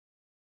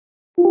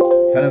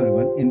Hello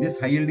everyone. In this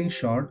high-yielding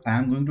short, I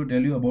am going to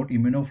tell you about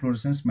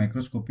immunofluorescence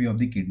microscopy of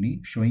the kidney,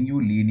 showing you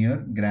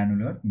linear,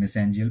 granular,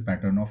 mesangial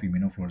pattern of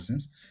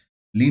immunofluorescence.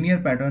 Linear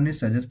pattern is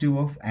suggestive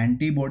of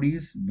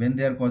antibodies when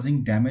they are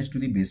causing damage to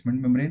the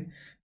basement membrane.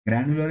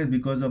 Granular is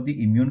because of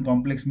the immune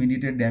complex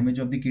mediated damage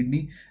of the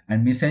kidney,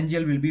 and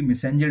mesangial will be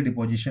mesangial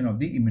deposition of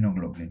the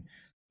immunoglobulin.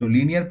 So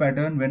linear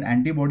pattern, when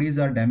antibodies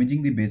are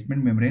damaging the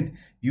basement membrane,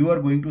 you are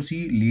going to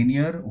see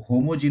linear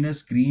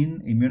homogeneous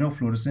green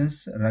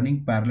immunofluorescence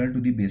running parallel to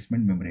the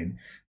basement membrane.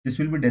 This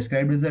will be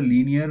described as a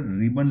linear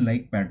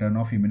ribbon-like pattern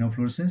of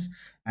immunofluorescence,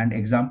 and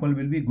example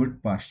will be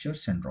Goodpasture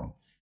syndrome.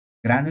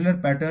 Granular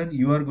pattern,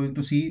 you are going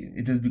to see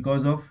it is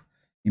because of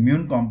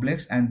immune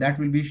complex, and that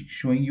will be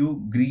showing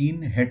you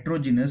green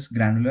heterogeneous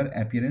granular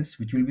appearance,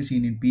 which will be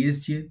seen in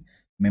PSGN,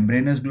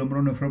 membranous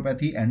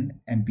glomerulonephropathy, and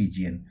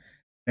MPGN.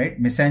 Right,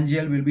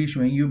 mesangial will be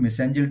showing you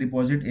mesangial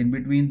deposit in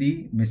between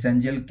the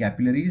mesangial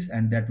capillaries,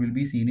 and that will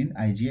be seen in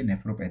IgA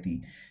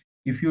nephropathy.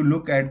 If you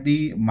look at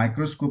the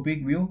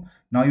microscopic view,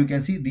 now you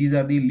can see these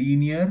are the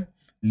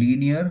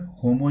linear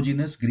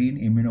homogeneous green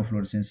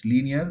immunofluorescence,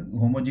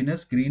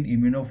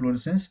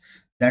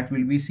 that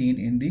will be seen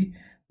in the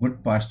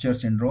Goodpasture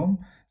syndrome.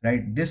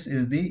 Right, this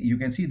is the, you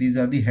can see these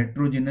are the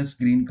heterogeneous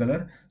green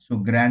color. So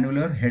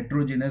granular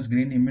heterogeneous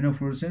green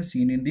immunofluorescence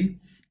seen in the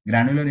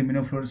granular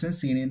immunofluorescence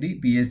seen in the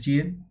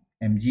PSGN,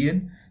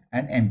 MGN,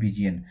 and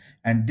MPGN.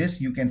 And this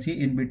you can see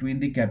in between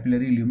the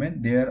capillary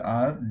lumen, there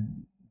are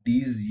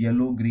these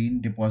yellow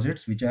green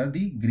deposits, which are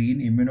the green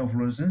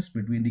immunofluorescence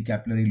between the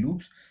capillary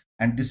loops,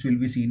 and this will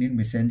be seen in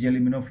mesangial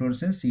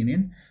immunofluorescence seen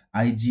in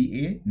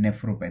IgA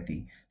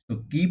nephropathy.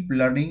 So keep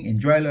learning,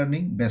 enjoy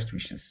learning, best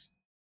wishes.